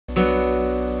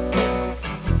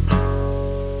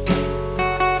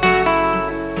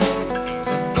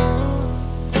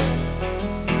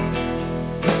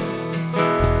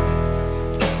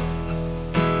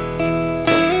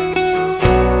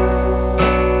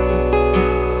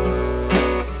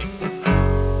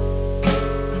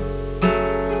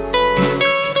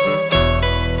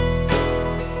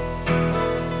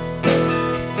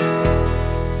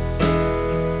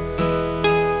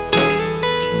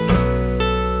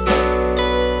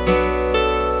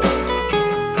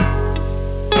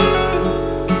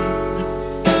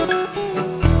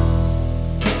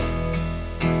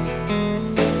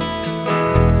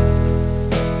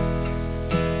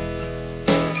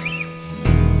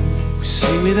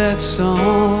Sing me that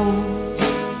song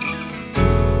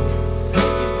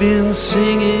you've been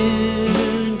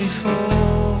singing before.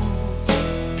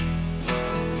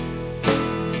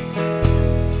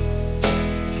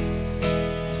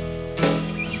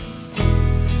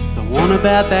 The one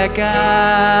about that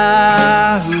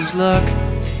guy whose luck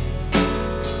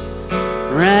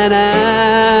ran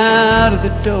out of the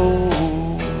door.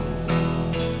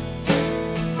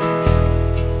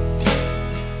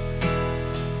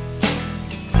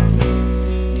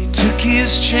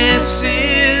 His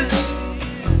chances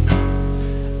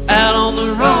out on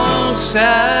the wrong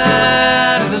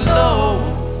side of the law.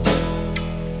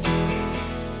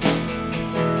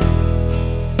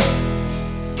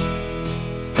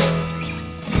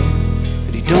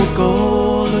 But he don't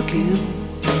go looking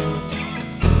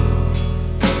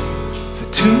for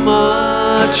too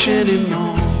much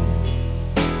anymore.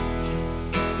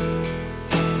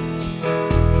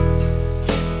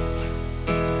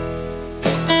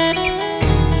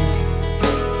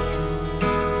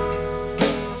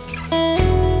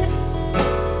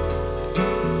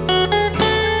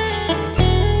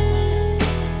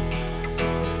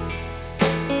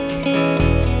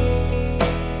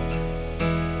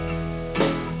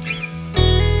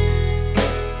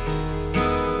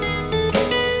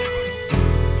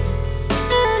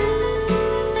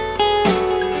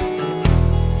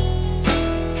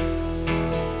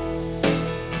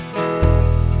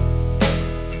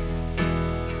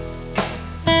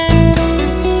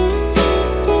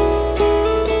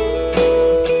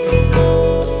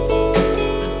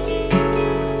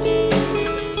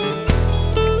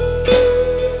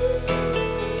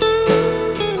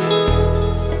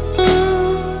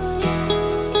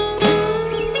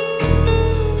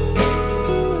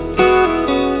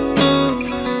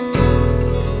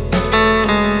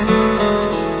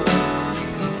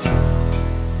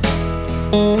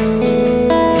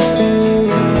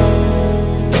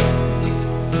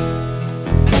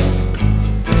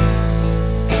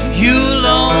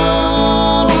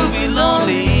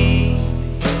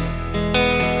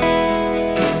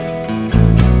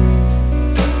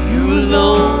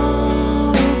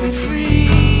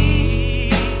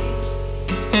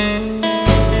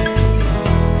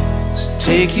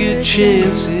 Take your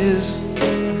chances,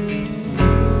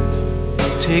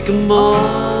 take them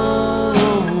all,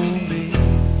 babe.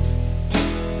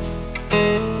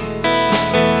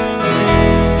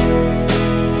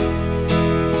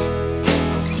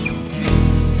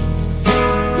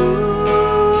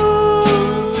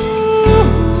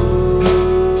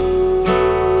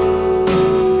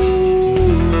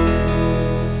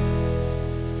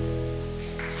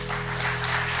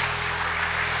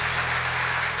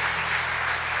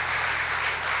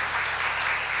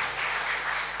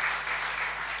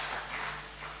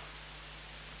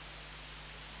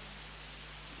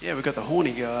 Yeah, we've got the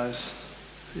horny guys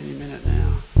any minute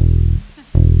now.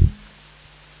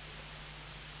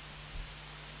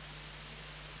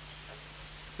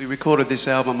 We recorded this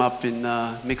album up in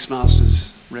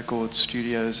Mixmasters Record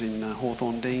Studios in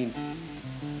Hawthorne Dean,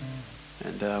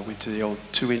 and went to the old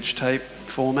 2-inch tape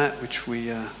format, which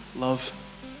we love.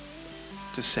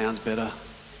 Just sounds better.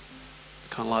 It's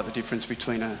kind of like the difference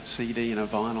between a CD and a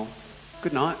vinyl.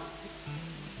 Good night.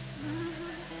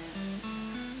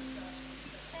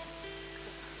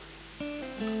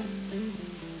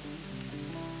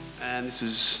 And this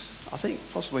is, I think,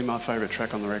 possibly my favourite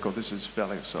track on the record. This is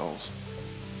Valley of Souls.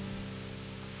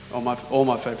 All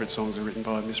my favourite songs are written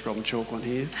by Miss Robyn Chalklen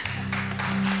here.